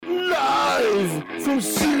From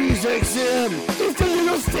Sirius XM, it's the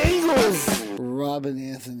Little Stangles. Robin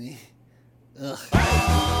Anthony. Ugh.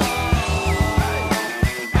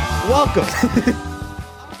 Welcome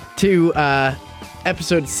to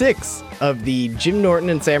episode 6 of the Jim Norton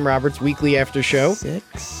and Sam Roberts weekly after show.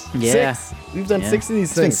 6? Yeah. 6. We've done 6 of these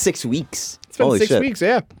It's been things. 6 weeks. It's been Holy 6 shit. weeks,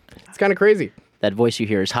 yeah. It's kind of crazy. That voice you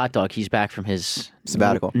hear is Hot Dog. He's back from his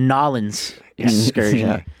Sabbatical. Nolans excursion.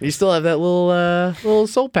 Yeah. You still have that little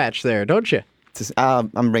soul patch there, don't you? I'm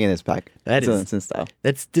bringing this back. That is- it's in style.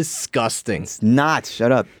 That's disgusting. It's not.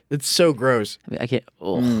 Shut up. It's so gross. I can't.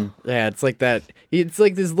 Oh, Yeah, it's like that. It's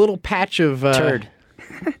like this little patch of turd.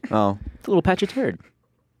 Oh, It's a little patch of turd.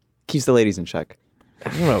 keeps the ladies in check. I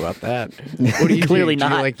don't know about that. What do you Clearly do? Do you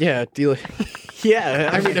not. like, yeah, do you yeah,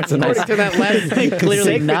 I mean, according to that last Clearly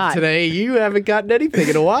segment not. today, you haven't gotten anything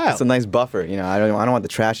in a while. It's a nice buffer. You know, I don't want the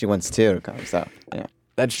trashy ones too to come. So yeah.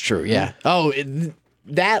 That's true, yeah. Oh,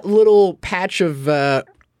 that little patch of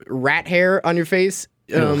rat hair on your face,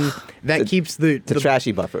 that keeps the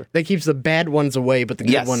Trashy buffer. that keeps the bad ones away, but the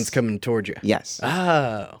good Yes. ones coming towards you. Yes.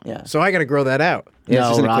 Oh, Yeah. So I got to grow that out. Yeah, it's No,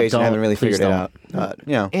 just an Rob, equation. I haven't don't. really Please figured it out.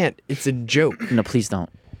 You know, And it's a joke. No, please don't.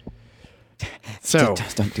 So,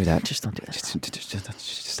 just don't do that. Just don't do that.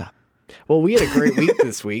 Just stop. well, we had a great week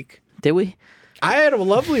this week. Did we? I had a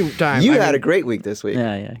lovely time. You I had mean, a great week this week.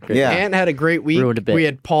 Yeah. Great. Yeah. Ant had a great week. Ruined a bit. We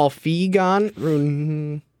had Paul Feig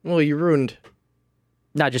on. Well, you ruined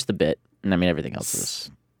Not just the bit. I mean, everything else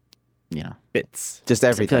was, bits. Just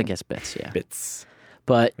everything. I guess bits, yeah. Bits.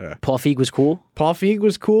 But Yeah. Paul Feig was cool Paul Feig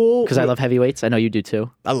was cool. because I love heavyweights. I know you do too.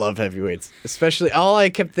 I love heavyweights. Especially, all I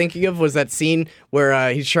kept thinking of was that scene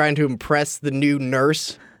where he's trying to impress the new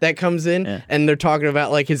nurse that comes in, Yeah. and they're talking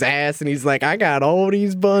about like his ass, and he's like, "I got all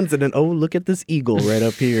these buns," and then, "Oh, look at this eagle right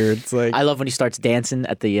up here." It's like I love when he starts dancing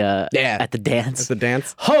at the at the dance. at the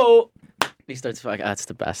dance. Ho! He starts fucking. That's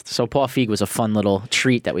the best. So Paul Feig was a fun little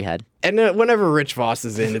treat that we had. And whenever Rich Voss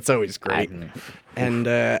is in, it's always great.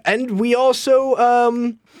 And we also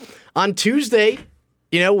on Tuesday,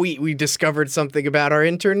 we discovered something about our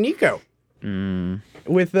intern Nico.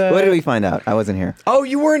 With What did we find out? I wasn't here. Oh,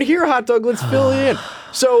 you weren't here, Hot Dog. Let's fill you in.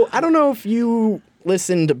 So I don't know if you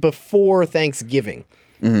listened before Thanksgiving,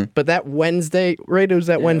 but that Wednesday, right? It was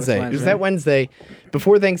that Wednesday. It was that Wednesday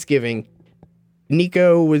before Thanksgiving.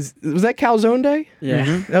 Nico was that Calzone Day?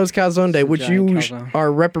 Yeah. That was Calzone Day, which giant you calzone.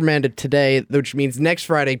 are reprimanded today, which means next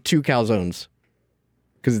Friday, 2 calzones.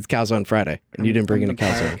 Because it's Calzone Friday, and you didn't bring in a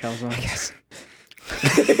calzone. Calzone.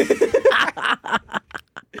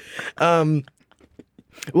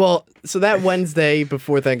 Well, so that Wednesday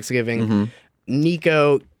before Thanksgiving,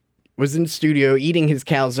 Nico was in studio eating his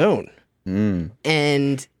calzone.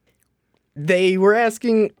 And they were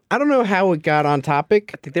asking, I don't know how it got on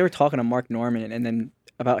topic. I think they were talking to Mark Norman and then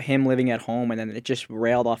about him living at home, and then it just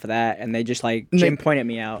railed off of that, and they just Jim pointed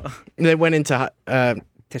me out They went into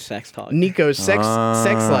to sex talk. Nico's sex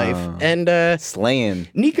life. And Slaying.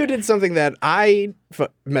 Nico did something that I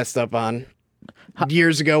messed up on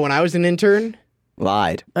years ago when I was an intern.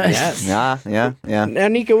 Lied. Yes. Yeah. Now,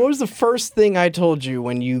 Nico, what was the first thing I told you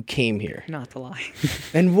when you came here? Not to lie.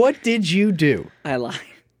 And what did you do? I lied.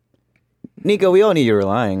 Nico, we all knew you were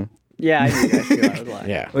lying. Yeah, I knew I was lying.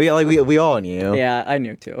 Yeah. We all knew. Yeah, I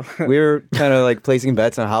knew too. We were kind of like placing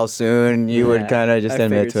bets on how soon you would kind of just I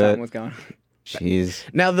admit figured to something it. was going on. Jeez.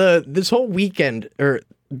 Now, this whole weekend,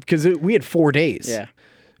 because we had 4 days. Yeah.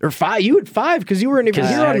 Or 5. You had 5 because you weren't even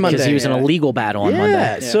here on Monday. Because he was in a legal battle on yeah.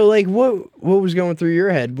 Monday. So, like, what was going through your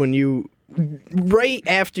head when you, right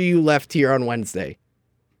after you left here on Wednesday,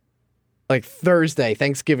 like Thursday,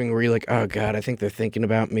 Thanksgiving, were you like, oh God, I think they're thinking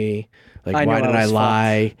about me. Like, I why know did I I was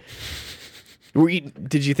lie?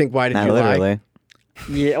 Did you think, why did Not you literally. lie?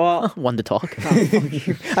 Yeah, well, One to talk.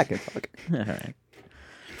 I can talk. All right.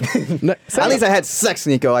 No, At least I had sex,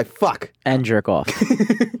 Nico. I fuck. And jerk off.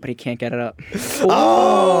 but he can't get it up.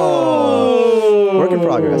 Oh! Work in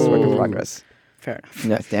progress. Fair enough.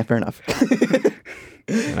 Yeah, damn, fair enough.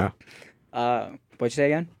 What'd you say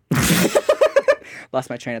again? Lost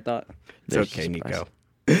my train of thought. It's okay, Nico.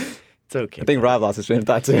 It's okay. I think Rob lost his train of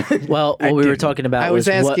thought too. Well, what we were talking about I was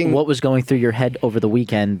was asking- what was going through your head over the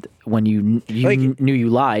weekend when you Like- knew you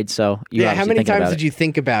lied. So you Yeah, how many times did you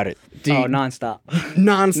think about it? Nonstop.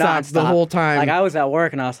 Nonstop the whole time? Like, I was at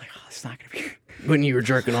work and I was like, oh, it's not going to be. When you were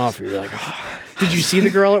jerking off, you were like, oh. Did you see the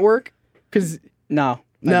girl at work? Because No. I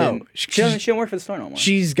No. didn't. She don't work for the store no more.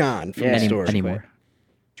 she's gone from Yeah. the store. anymore.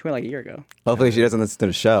 She went like a year ago. Hopefully she doesn't listen to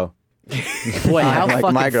the show. Boy, how Like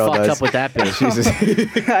fucking my girl fucked does. up would that be?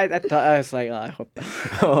 I thought, I was like, oh, I hope that,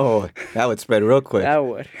 Oh, that would spread real quick. that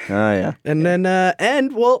would. Oh, yeah. And then,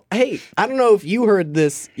 well, hey, I don't know if you heard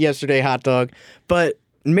this yesterday, Hot Dog, but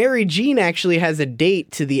Mary Jean actually has a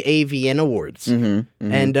date to the AVN Awards. And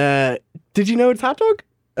did you know it's Hot Dog?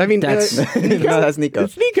 I mean, That's Nico? No, that's Nico.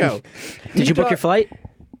 It's Nico. Did you book your flight?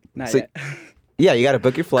 Not So- yet. Yeah, you got to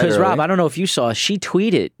book your flight. Because early. Rob, I don't know if you saw, she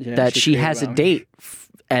tweeted that she she tweeted has a about date,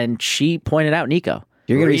 and she pointed out Nico.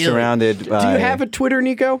 You're gonna be Really? surrounded. Do you have a Twitter,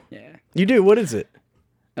 Nico? Yeah. You do. What is it?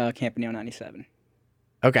 Campanile 97.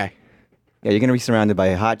 Okay. Yeah, you're gonna be surrounded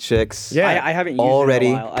by hot chicks. Yeah. I haven't used Already. it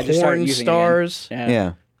in a while. I just started Porn using stars. It again.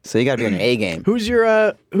 Yeah. So you got to be on your A game. Who's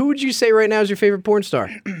your? Who would you say right now is your favorite porn star?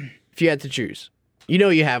 If you had to choose, you know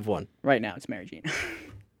you have one. Right now, it's Mary Jean.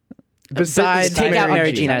 Besides Take out Mary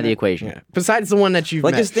Jean Jean. out of the equation. Yeah. Besides the one that you've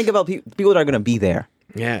Like, met. just think about people that are gonna be there.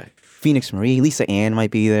 Yeah. Phoenix Marie, Lisa Ann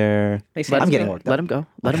might be there. They say I'm it's getting good. worked Let up. him go.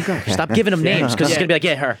 Let him go. Stop giving him names because Yeah. it's gonna be like,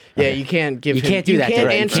 yeah, her. Yeah, you can't give. You him, can't do that. You can't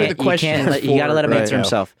Right. answer the question. You gotta let him answer Right.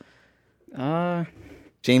 himself.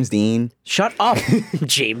 James Dean. Shut up,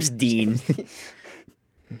 James Dean.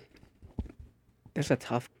 This is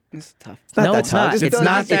tough. not No, that it's tough. not. Just It's don't-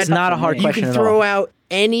 not. It's not a hard You question can at throw all. out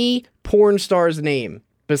any porn star's name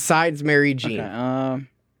besides Mary Jean. Okay,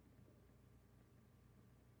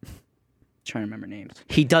 trying to remember names.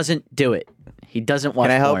 He doesn't do it. He doesn't watch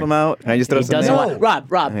Can I help porn. him out? Can I just throw He some doesn't names? want.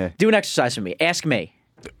 Rob, Okay. do an exercise for me. Ask me.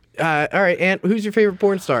 All right, Ant. Who's your favorite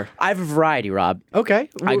porn star? I have a variety, Rob. Okay.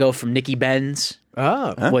 I go from Nikki Benz,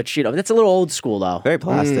 Oh. which that's a little old school though. Very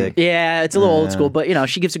plastic. Yeah, it's a little old school, but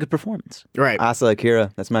she gives a good performance. Right. Asa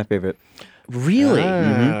Akira. That's my favorite. Really?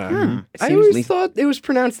 I seems always le- thought it was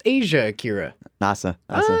pronounced Asia Akira. Asa.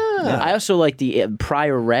 Yeah. I also like the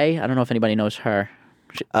Prior Ray. I don't know if anybody knows her.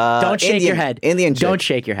 Don't shake your head. Indian chick. Don't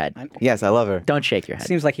shake your head. Yes, I love her. Don't shake your head.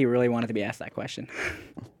 Seems like he really wanted to be asked that question.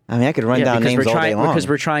 I mean, I could run down names all day long. because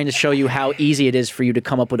we're trying to show you how easy it is for you to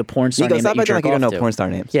come up with a porn star Nico, name stop that you acting jerk like you don't off know to. porn star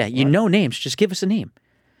names. Yeah, you know names. Just give us a name.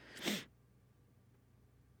 This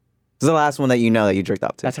is the last one that you know that you jerked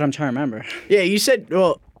off to. That's what I'm trying to remember. Yeah, you said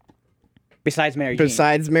Besides Mary Jean.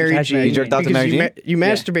 besides Mary Besides Jean. Mary You jerked off to because Mary you Jean? you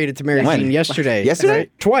masturbated to Mary When? Jean yesterday. Yesterday?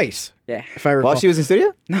 right? Twice. Yeah. If I recall. While she was in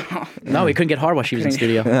studio? No, we couldn't get hard while she was in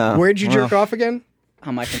studio. Yeah. Where'd you jerk off again?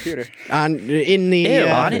 On my computer. In the Ew,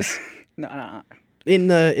 on it. No. in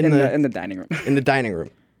the dining room. in the dining room.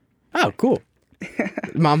 Oh, cool.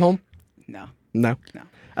 Mom home? No. No.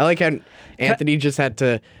 I like how Anthony just had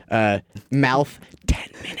to mouth 10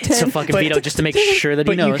 minutes. It's a fucking veto just to make sure that he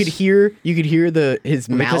But knows. you could hear his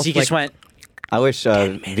mouth because he just went. I wish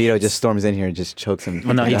Vito just storms in here and just chokes him.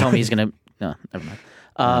 Well, no, he told me he's gonna. No, never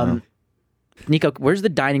mind. Nico, where's the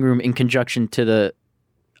dining room in conjunction to the?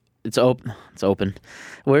 It's open. It's open.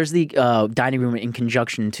 Where's the dining room in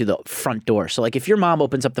conjunction to the front door? So, like, if your mom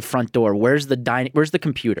opens up the front door, where's the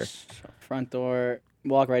computer? Front door.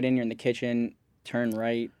 Walk right in. You're in the kitchen. Turn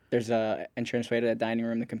right. There's a entranceway to that dining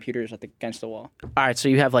room. The computer is against the wall. All right, so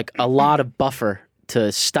you have like a lot of buffer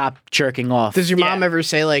to stop jerking off. Does your mom ever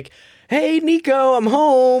say like, "Hey, Nico, I'm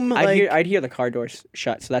home"? I'd hear the car doors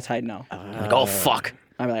shut, so that's how I'd know. Like, oh fuck.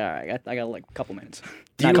 I'd be like, all right, I got like a couple minutes.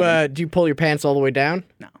 do you pull your pants all the way down?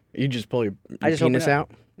 No. You just pull your just open penis it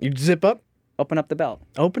out. You zip up. Open up the belt.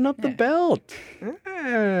 Open up the belt.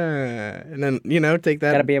 And then, take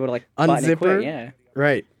that. Gotta be able to like button it unzip her. quick, yeah.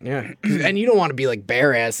 Right, yeah. And you don't want to be like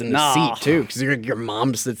bare ass in the No. seat too, because your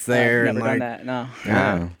mom sits there I've and never like, done that.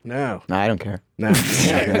 No. no, No, I don't care. no.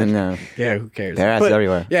 No. Yeah, who cares? Bare ass But,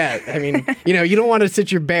 everywhere. Yeah, I mean, you don't want to sit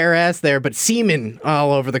your bare ass there, but semen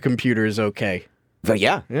all over the computer is okay. But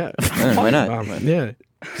yeah. Yeah. Why not? Yeah.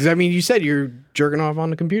 Because, you said you're jerking off on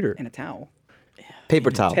the computer. In a towel.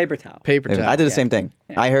 Paper towel. Paper towel. Paper towel. I did the same thing.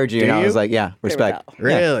 I heard you and I you? was like, yeah, respect. towel.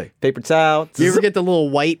 Yeah. Really? Paper towel. Do you ever get the little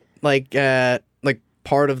white, like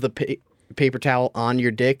part of the paper towel on your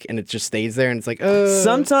dick and it just stays there and it's like,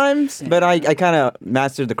 Sometimes, but I kind of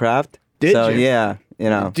mastered the craft. Did so, you? yeah,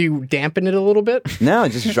 Do you dampen it a little bit? No,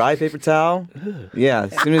 just dry paper towel. Yeah,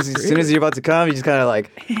 as soon as you're about to come, you just kind of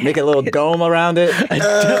like make a little dome around it.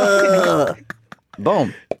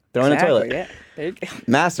 Boom. Throw in the toilet. Yeah. There you go.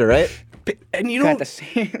 Master, right? And you Got don't, the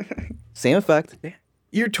same. Same effect.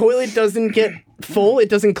 your toilet doesn't get full, it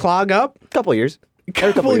doesn't clog up. Couple years.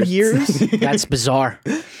 Couple years. That's bizarre.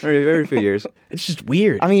 Very few years. It's just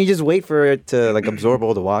weird. I mean, you just wait for it to like absorb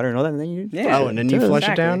all the water and all that, and then you. Yeah. Oh, and then you flush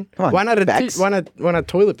it down. Come on, Why not facts. why not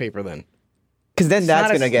toilet paper then? Because then that's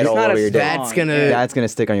not gonna as- get it's all not over as your dick. strong. That's gonna That's gonna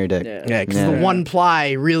stick on your dick. Yeah. yeah, because Yeah. the one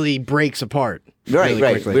ply really breaks apart. Right, really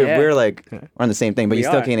right. quickly. We're like on the same thing, but you We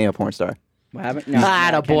still are. can't name a porn star. What happened? No,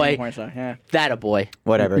 Atta I can't name boy. a porn star, yeah. That a boy.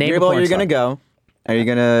 Whatever. Name a you're porn you're star. gonna go. Are you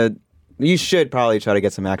gonna? You should probably try to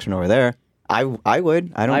get some action over there. I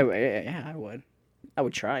would. I don't. I would. I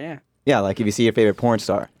would try, yeah. Yeah, like if you see your favorite porn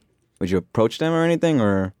star, would you approach them or anything,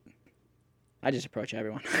 or? I just approach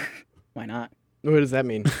everyone. Why not? What does that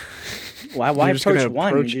mean? Why You're just gonna approach one?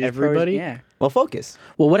 approach You just everybody? yeah. Well, focus.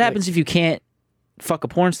 Well, what happens if you can't fuck a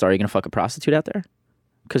porn star? Are you gonna fuck a prostitute out there?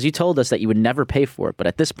 Because you told us that you would never pay for it, but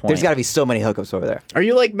at this point, There's got to be so many hookups over there. Are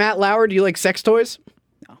you like Matt Lauer? Do you like sex toys?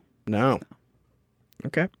 No. No.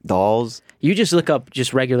 Okay. Dolls. you just look up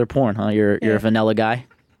just regular porn, huh? You're a vanilla guy.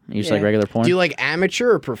 You just like Yeah. regular porn. Do you like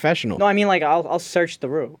amateur or professional? No, I mean like I'll search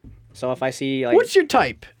through. So if I see like What's your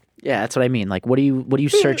type? Yeah, that's what I mean. Like, what do you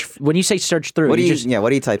search when you say search through? What do you? just What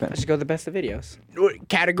do you type in? just go to the best of videos. What,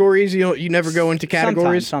 categories? You never go into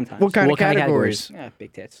categories. Sometimes. What kind What of kind of categories? Yeah,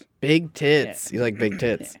 big tits. Big tits. You like big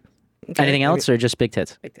tits. Okay. anything else or just big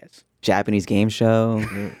tits? Big tits. Japanese game show.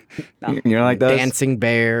 No. You don't like those? Dancing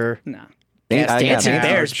bear. No. Dancing yeah.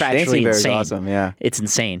 Bear's Dancing actually Bear's insane. awesome. Yeah. It's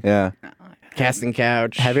insane. Yeah. Casting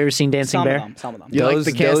couch. Have you ever seen Dancing Some Bear? of them. Some of them. You like the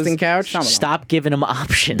Those- casting couch? Some of them. Stop giving them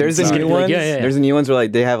options. There's the new Like, ones. yeah. There's the new ones where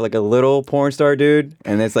like they have like a little porn star dude,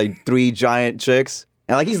 and it's like 3 giant chicks,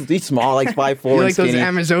 and like he's small, like 5'4", You and like those skinny.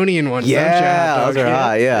 Amazonian ones? Yeah, don't those you? are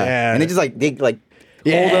hot. Yeah. Yeah. And they just like hold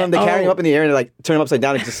Yeah. him, they carry him Oh. up in the air, and they like turn him upside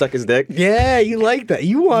down and just suck his dick. Yeah, you like that.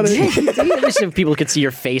 You want to. I wish if people could see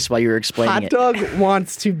your face while you were explaining Hot it. dog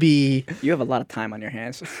wants to be. You have a lot of time on your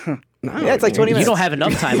hands. Yeah, it's like 20 You minutes. don't have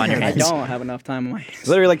enough time on your I hands. don't have enough time on my hands. It's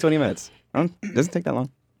literally like 20 minutes. It doesn't take that long.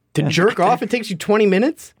 To jerk off, it takes you 20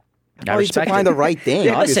 minutes? I Oh, you to respect find it. the right thing.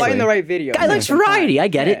 Yeah, obviously. find the right video. Guy likes variety. I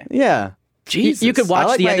get it. Yeah. Jesus. You could watch I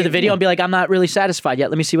like the end my- of the video and be like, I'm not really satisfied yet.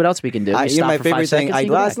 Let me see what else we can do. I, We you know, stop my for 5 favorite thing. seconds, and you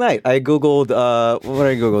go Last back. night I googled. What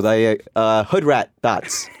I googled? Hood rat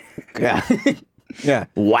dots. Yeah. Yeah.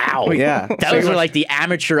 Wow. Yeah. Those are like the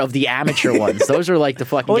amateur of the amateur ones. Those are like the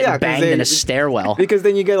fucking Well, yeah, getting 'cause banged in they- a stairwell. Because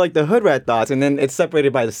then you get like the hood rat dots, and then it's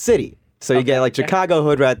separated by the city. So you get like Chicago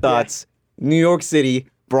hood rat dots, New York City,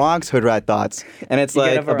 Bronx hood rat dots, and it's You get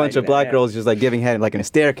like a a bunch variety of there, black yeah. girls just like giving head like in a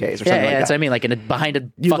staircase or Yeah, something yeah, like that's that. what I mean. Like behind a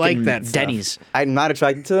You fucking like that stuff. Denny's. I'm not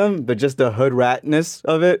attracted to them, but just the hood ratness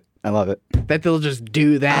of it, I love it. That they'll just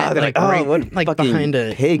do that. They're like, oh, right, what like fucking behind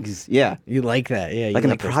a. pigs. Yeah, You like that. Yeah. You like in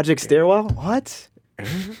the those- project stairwell. What?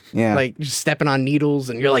 Yeah. Like just stepping on needles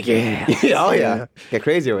and you're like, yeah. oh yeah, get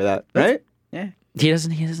crazy over that, right? Yeah. He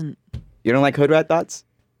doesn't. You don't like hood rat dots?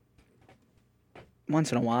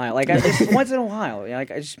 Once in a while. Like I just once in a while. Yeah,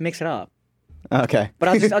 like I just mix it up. Okay. But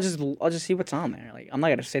I'll just see what's on there. Like I'm not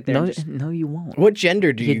gonna sit there No, and just no, you won't. What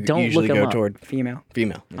gender do You you, don't usually look 'em go up. toward? female.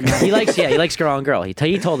 Female. He likes girl on girl. He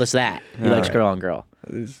told us that. He likes right. girl on girl,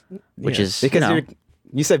 which Yeah. is Because you know,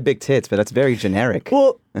 you said big tits, but that's very generic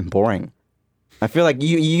Well, and boring. I feel like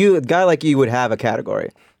you a guy like you would have a category.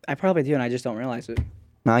 I probably do, and I just don't realize it.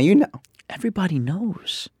 Now you know. everybody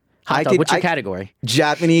knows. I Hot dog, could- what's your I- category?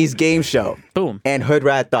 Japanese game show Boom. and hood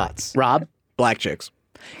rat dots. Rob. black chicks.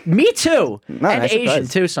 Me too. No, and nice Asian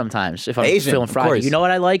surprise. too sometimes if I'm Asian, feeling of Friday. course. You know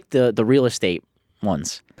what I like? The real estate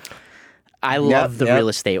ones. I love the yep. real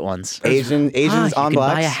estate ones. Asians you on can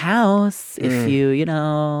blocks. buy a house if you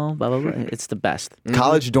know, blah, blah, blah. It's the best.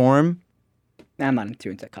 College dorm. Nah, I'm not too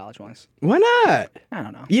into college ones. Why not? I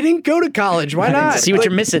don't know. You didn't go to college. Why not? See what Like,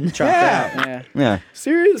 you're missing. Yeah. Yeah. Yeah.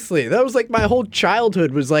 Seriously, that was like my whole childhood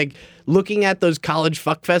was like looking at those college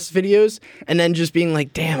fuckfest videos and then just being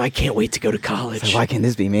like, damn, I can't wait to go to college. Why can't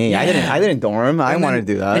this be me? I didn't dorm. I wanted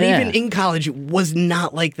to do that. And Yeah. even in college, it was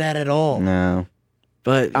not like that at all. No.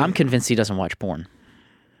 But I'm convinced he doesn't watch porn.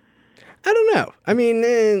 I don't know. I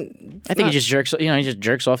mean, I think he just jerks. You know, he just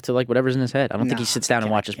jerks off to like whatever's in his head. I don't think he sits down and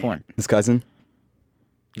watches porn. His cousin.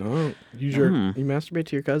 Oh, you jerk. You masturbate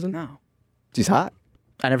to your cousin? No. She's hot.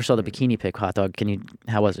 I never saw the bikini pic. Hot dog. Can you?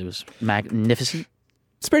 How was it? It was magnificent.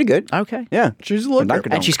 It's pretty good. Okay. Yeah. She's a looker. Knock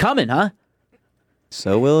her And she's coming, huh?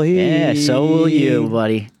 So will he. Yeah. So will you,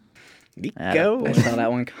 buddy. Go. I saw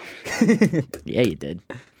that one coming. Yeah, you did.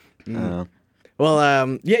 Oh.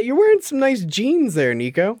 Well, yeah, you're wearing some nice jeans there,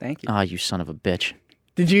 Nico. Thank you. Oh, you son of a bitch.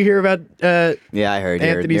 Did you hear about? Yeah, I heard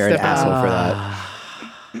Anthony you're an stepping asshole on- for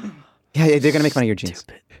that. Yeah, they're gonna make fun of your jeans.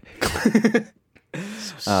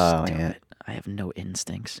 Oh yeah. I have no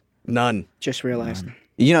instincts. None. Just realized.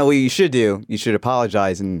 You know what you should do? You should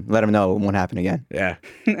apologize and let them know it won't happen again. Yeah.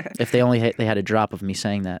 If they only they had a drop of me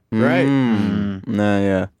saying that. Right. No,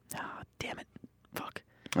 yeah. Oh, damn it. Fuck.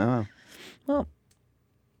 Oh. Well.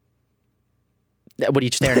 What are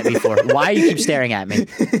you staring at me for? Why do you keep staring at me?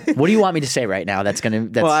 What do you want me to say right now? That's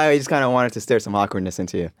Well, I just kind of wanted to stare some awkwardness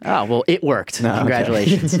into you. Oh, well, it worked. okay.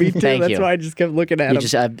 Congratulations. Me too. Thank That's you. why I just kept looking at He him.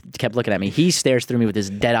 just kept looking at me. He stares through me with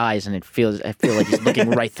his dead eyes, and I feel like he's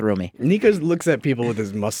looking right through me. Nico looks at people with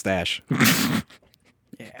his mustache.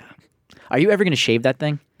 Yeah. Are you ever going to shave that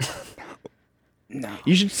thing? No.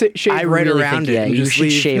 You should shave I right really around think, it. yeah, and you just should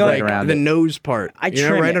leave, shave like, right around the it. nose part. I You know,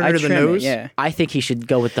 trim right it. under I the trim nose. It, yeah. I think he should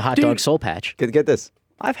go with the hot Dude. dog soul patch. Get this.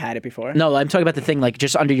 I've had it before. No, I'm talking about the thing like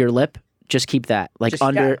just under your lip. Just keep that, like Just-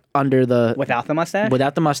 under the Without the mustache?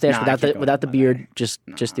 without the mustache, Nah, I can't go without the with beard. Just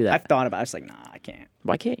do that. I've thought about it. It's like, nah, I can't.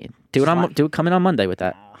 Why can't you do it on come in on Monday with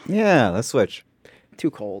that? Yeah, let's switch.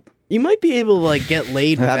 Too cold. You might be able to like get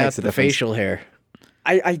laid That without makes a the difference. facial hair.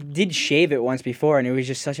 I did shave it once before, and it was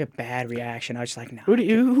just such a bad reaction. I was just like, nah.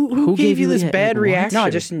 Who gave you this bad what? reaction? No,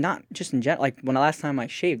 just in general. Like when the last time I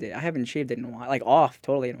shaved it, I haven't shaved it in a while. Like off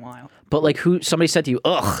totally in a while. But like somebody said to you,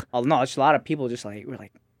 ugh. Oh no, it's a lot of people just like were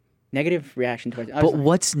like negative reaction towards it. I was But like,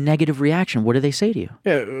 what's negative reaction? What do they say to you?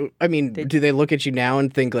 Yeah, I mean, do they look at you now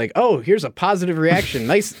and think like, "Oh, here's a positive reaction.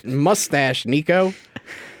 Nice mustache, Nico."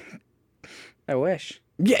 I wish.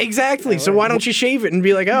 Yeah, exactly. So why don't you shave it and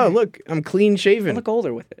be like, "Oh, look, I'm clean I shaven." look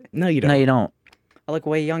older with it. No, you don't. No, you don't. I look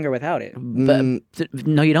way younger without it. But,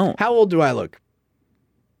 no, you don't. How old do I look?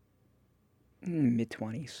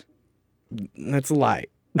 Mid-20s. That's a lie.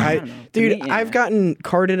 I don't know. To Dude, me, yeah. I've gotten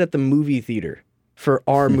carded at the movie theater for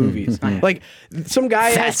our movies. Like some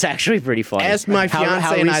guy That's actually pretty funny. asked my How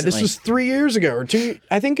fiance and I. This recently? was 3 years ago or 2.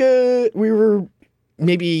 I think we were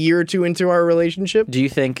maybe a year or 2 into our relationship. Do you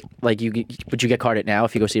think like would you get carded now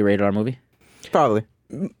if you go see a rated R movie? Probably.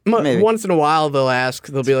 Maybe. Once in a while, they'll ask.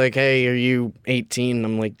 They'll be like, "Hey, are you 18?"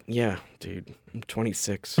 I'm like, "Yeah, dude, I'm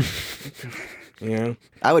 26." You know.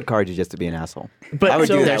 I would card you just to be an asshole. But I would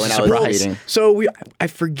so, do that when I was surprise. dating. So I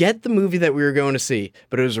forget the movie that we were going to see,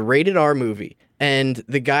 but it was a rated R movie. And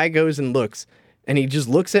the guy goes and looks, and he just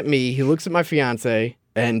looks at me. He looks at my fiance,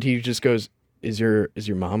 and he just goes, "Is your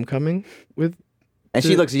mom coming with?" And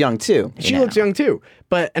she looks young too. She looks young too.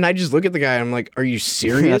 And I just look at the guy, and I'm like, "Are you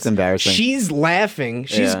serious?" That's embarrassing. She's laughing.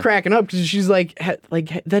 She's Yeah. cracking up because she's like,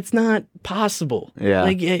 that's not possible. Yeah.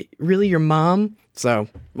 Like, really, your mom? So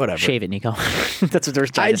whatever. Shave it, Nico. That's what they're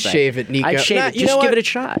trying I'd to say. shave it, Nico. I'd shave Nah, it. you Just know give what? it a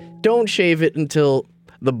shot. Don't shave it until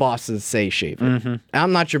the bosses say shave it. Mm-hmm.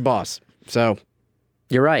 I'm not your boss, so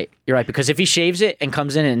You're right. You're right. Because if he shaves it and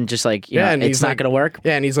comes in and just like, you know, and it's he's not like- going to work.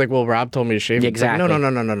 yeah. And he's like, "Well, Rob told me to shave it." It's like,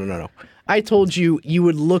 Exactly. no. I told you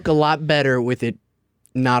would look a lot better with it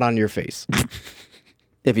not on your face.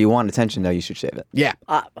 If you want attention, though, you should shave it. Yeah.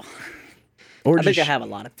 I Or think I just have a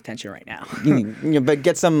lot of potential right now. But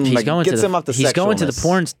get some. He's like, going get to some the, off the. He's going to the sexualness.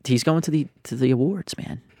 porn. He's going to the awards,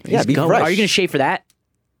 man. Yeah, He's be going. fresh. Are you going to shave for that?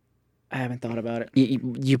 I haven't thought about it.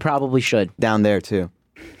 You probably should. down there too.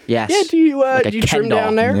 Yes. yeah. Do you Like a do you trim Ken doll.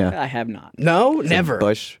 down there? Yeah. I have not. No, never.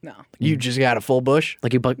 Bush. No. You just got a full bush.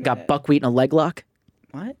 Like you got buckwheat and a leg lock.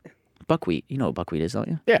 What? Buckwheat. You know what buckwheat is, don't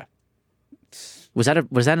you? Yeah. Was that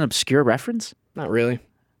an obscure reference? Not really.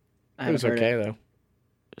 I It was haven't heard okay it. though.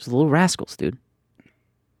 It was the Little Rascals, dude.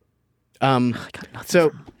 I got nothing. So-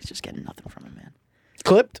 from him. He's just getting nothing from him, man.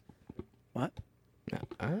 Clipped. What?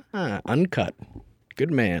 Uncut.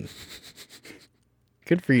 Good man.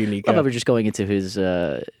 Good for you, Nico. I love how we're just going into his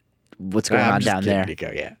what's going I'm on just down kidding, there.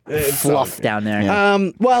 Nico, yeah. It's all Fluff good. down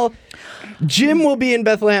there. Well, Jim will be in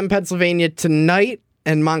Bethlehem, Pennsylvania tonight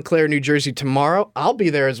and Montclair, New Jersey tomorrow. I'll be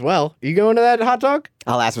there as well. You going to that hot dog?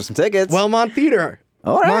 I'll ask for some tickets. Wellmont Theater.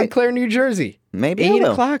 All right. Montclair, New Jersey. Maybe I 8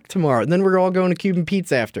 will. o'clock tomorrow. And then we're all going to Cuban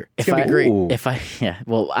Pizza after. It's going to be great. Ooh.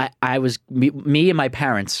 I was me and my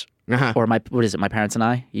parents Uh-huh. or my parents and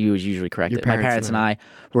I. You was usually correct. Your My parents parents and and I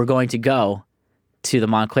were going to go to the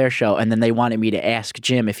Montclair show, and then they wanted me to ask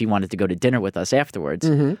Jim if he wanted to go to dinner with us afterwards.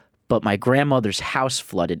 Mm-hmm. But my grandmother's house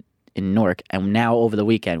flooded in Newark, and now over the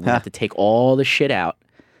weekend we have to take all the shit out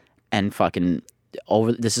and fucking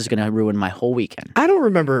over. This is gonna ruin my whole weekend. I don't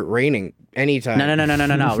remember it raining anytime.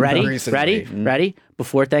 No. Ready? Recently. Ready?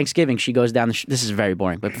 Before Thanksgiving, she goes down the. This is very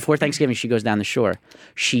boring, but before Thanksgiving, she goes down the shore.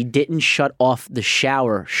 She didn't shut off the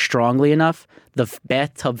shower strongly enough. The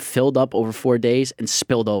bathtub filled up over 4 days and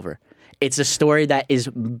spilled over. It's a story that is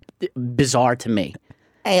bizarre to me.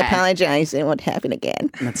 I apologize. It won't happen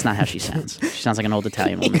again. That's not how she sounds. She sounds like an old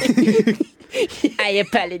Italian woman. I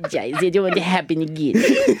apologize. It won't happen again.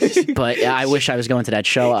 But I wish I was going to that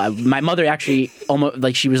show. My mother actually almost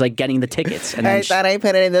like she was like getting the tickets, and then I thought I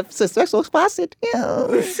put it in the successful faucet.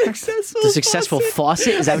 Yeah. Successful the successful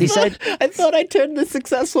faucet. Is that what he said? I thought I turned the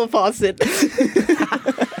successful faucet.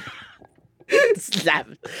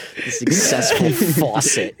 The successful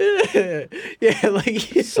faucet. Yeah, like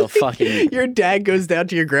So fucking. your dad goes down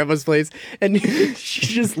to your grandma's place and she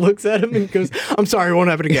just looks at him and goes, "I'm sorry, it won't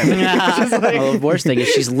happen again." Just like, Well, the worst thing is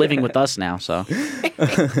she's living with us now, so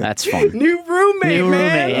that's fun. new roommate, New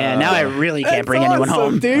man. roommate, yeah. Now I really can't That's bring anyone awesome,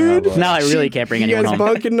 home, dude. Now I really can't bring You anyone guys home.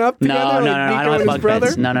 bunking up No, together? no, like I Nico don't and have his bunk brother?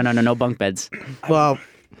 beds. No bunk beds. Well,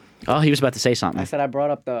 Oh, he was about to say something. I said I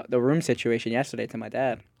brought up the room situation yesterday to my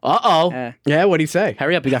dad. Uh-oh. Yeah, what'd he say?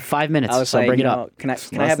 Hurry up. We got 5 minutes, I was so like, bring it you up. know, can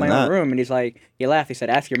I have my own room? And he's like, he laughed. He said,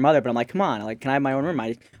 ask your mother. But I'm like, come on. Like, can I have my own room?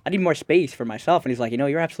 I need more space for myself. And he's like,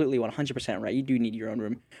 you're absolutely 100% right. You do need your own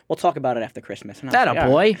room. We'll talk about it after Christmas. And I was That like, a all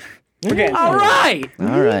boy. right. We're getting All right.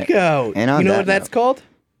 All right. Go. And on you know that what that's note- called?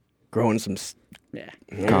 Growing some. Yeah.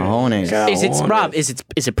 Cojones. Is it Rob? Is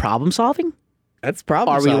it problem solving? That's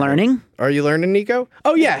problem. Are we learning? Are you learning, Nico?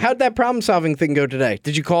 Oh yeah. How'd that problem solving thing go today?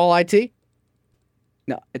 Did you call IT?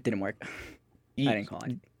 No, it didn't work. I didn't call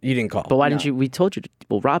it. You didn't call. But why didn't you? We told you.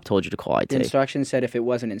 Rob told you to call IT. The instructions said if it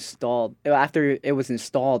wasn't installed, after it was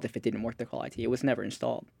installed, if it didn't work, to call IT. It was never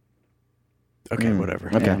installed. Okay, whatever.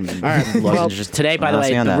 Okay. All right. Well, today, by the I'll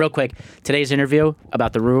see on way, that. real quick, today's interview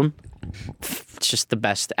about the room, it's just the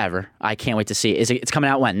best ever. I can't wait to see it. It's coming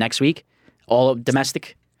out when? Next week? All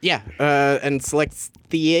domestic? Yeah, and select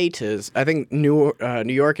theaters. I think New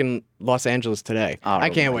York and Los Angeles today. I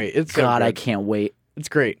can't wait. It's so God, good. I can't wait. It's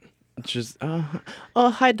great. It's just,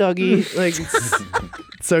 hi, doggy. Like, it's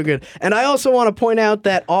so good. And I also want to point out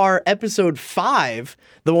that our episode 5,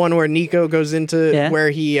 the one where Nico goes into where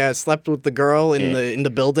he slept with the girl in the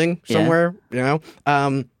building somewhere,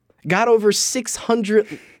 got over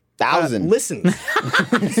 600,000 listens.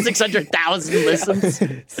 600,000 listens.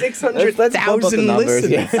 600,000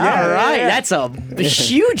 listens. Yeah. All right, that's a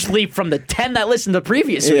huge leap from the 10 that listened the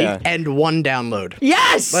previous week. And 1 download.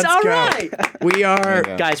 Yes, Let's all go. right. We are...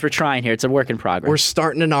 Guys, we're trying here. It's a work in progress. We're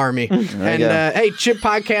starting an army. And go. hey, Chip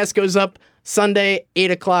Podcast goes up Sunday,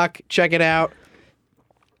 8 o'clock. Check it out.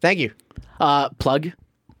 Thank you. Plug.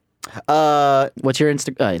 What's your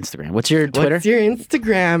Instagram? What's your Twitter? What's your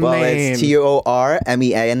Instagram Well, name? it's Do you got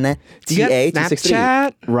TORMEANTA263.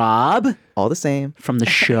 Snapchat? Rob All the same. from the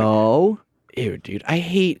show. Ew, dude. I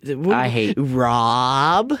hate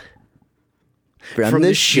Rob From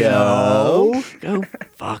the show. Go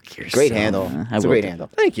fuck yourself. Great handle. I It's a will great do. handle.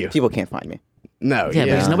 Thank you. People can't find me. No, Yeah,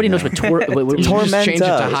 because nobody knows what Just change it to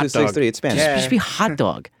hot dog. 263. It's Spanish. It used to be hot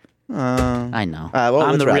dog. I know. well,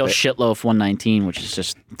 I'm let's the wrap real it. shitloaf 119, which is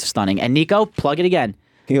just stunning. And Nico, plug it again.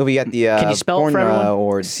 He'll be at the Can you spell it porn for everyone?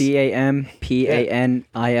 awards. CAMPANILE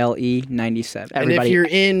 97. And Everybody, if you're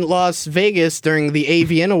in Las Vegas during the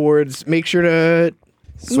AVN Awards, make sure to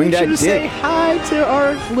Swing that say dick. hi to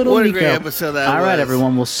our little What a Nico. great episode that all was. right,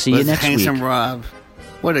 everyone. We'll see you With next Handsome week. Rob.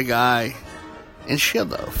 What a guy. And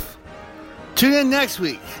Shitloaf. Tune in next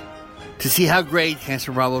week to see how great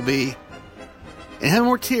Handsome Rob will be. And how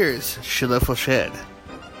more tears Shitloaf will shed.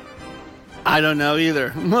 I don't know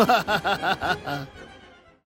either.